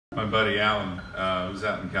my buddy Alan, who's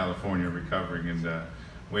out in California recovering, and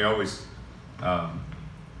we always,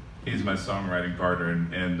 he's my songwriting partner,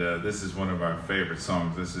 and this is one of our favorite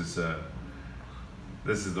songs. This is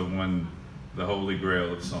the one, the holy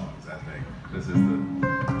grail of songs, I think. This is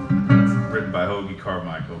it's written by Hoagie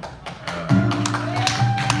Carmichael.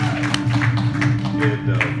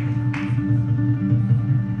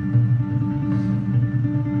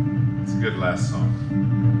 It's a good last song.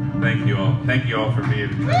 Thank you all. Thank you all for being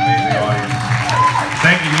an amazing audience.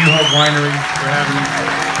 Thank you, New Hope Winery, for having me.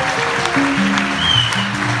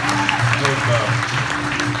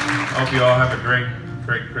 I hope you all have a great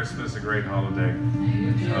Christmas, a great holiday.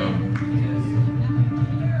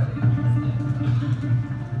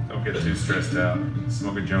 Don't get too stressed out.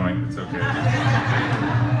 Smoke a joint. It's okay.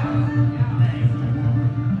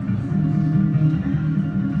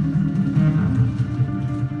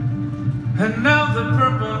 And now the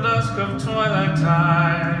purple dusk of twilight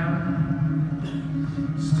time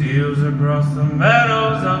steals across the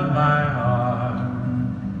meadows of my heart.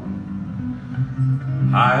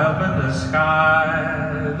 High up in the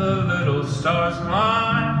sky, the little stars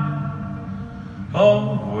climb,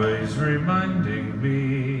 always reminding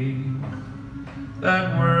me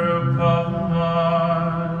that we're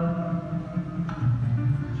apart.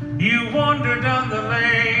 You wander down the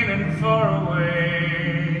lane and far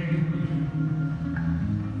away,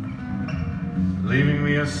 leaving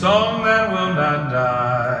me a song that will not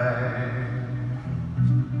die.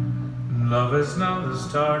 Love is now the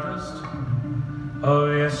stardust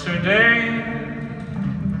of yesterday,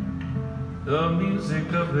 the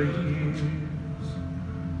music of the years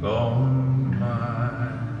gone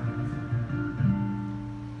by.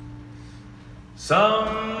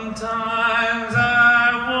 Sometimes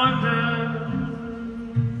I wonder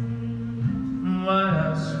why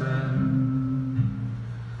I spend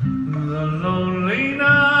the lonely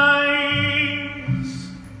nights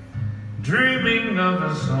dreaming of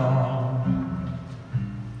a song.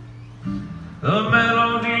 The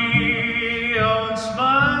melody haunts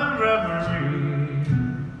my reverie,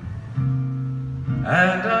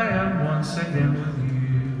 and I am once again with you.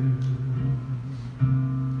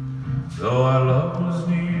 Though our love was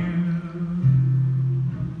new,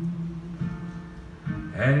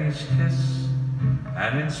 and each kiss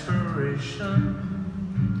an inspiration,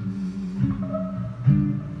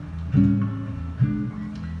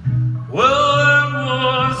 well, that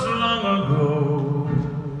was long ago.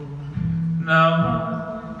 Now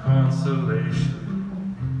my consolation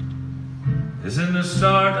is in the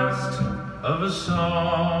stardust of a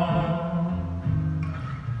song,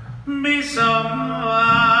 beside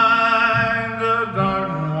the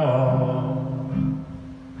garden wall.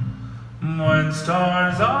 When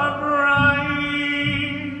stars are bright,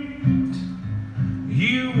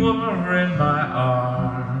 you are in my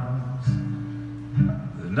arms.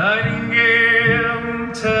 The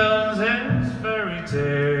nightingale tells its fairy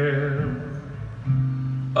tale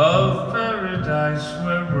of paradise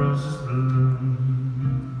where roses bloom.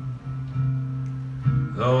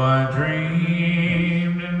 Though I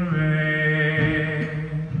dreamed in vain,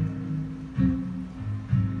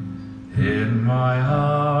 in my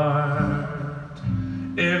heart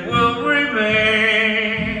it will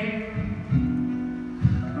remain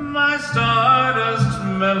my stardust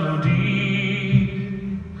melody,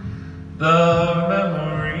 the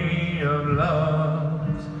memory of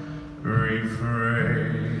love's refrain.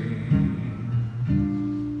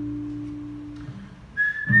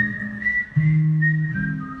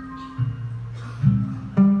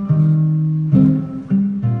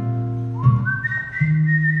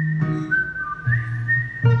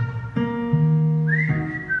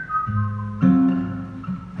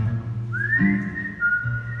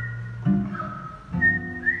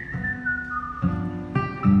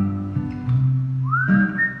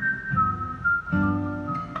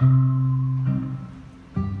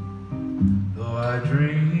 Though I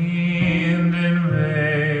dreamed in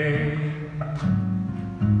vain,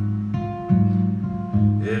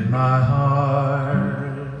 in my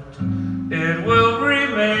heart it will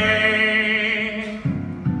remain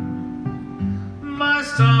my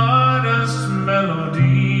stardust melody,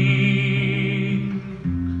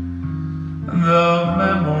 the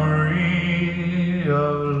memory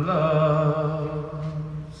of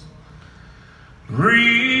love's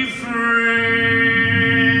refrain.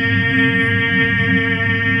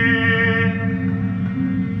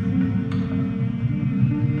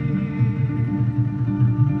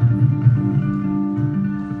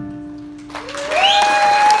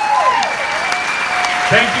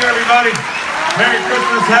 Thank you, everybody. Merry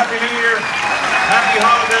Christmas, Happy New Year, Happy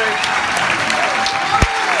Holidays.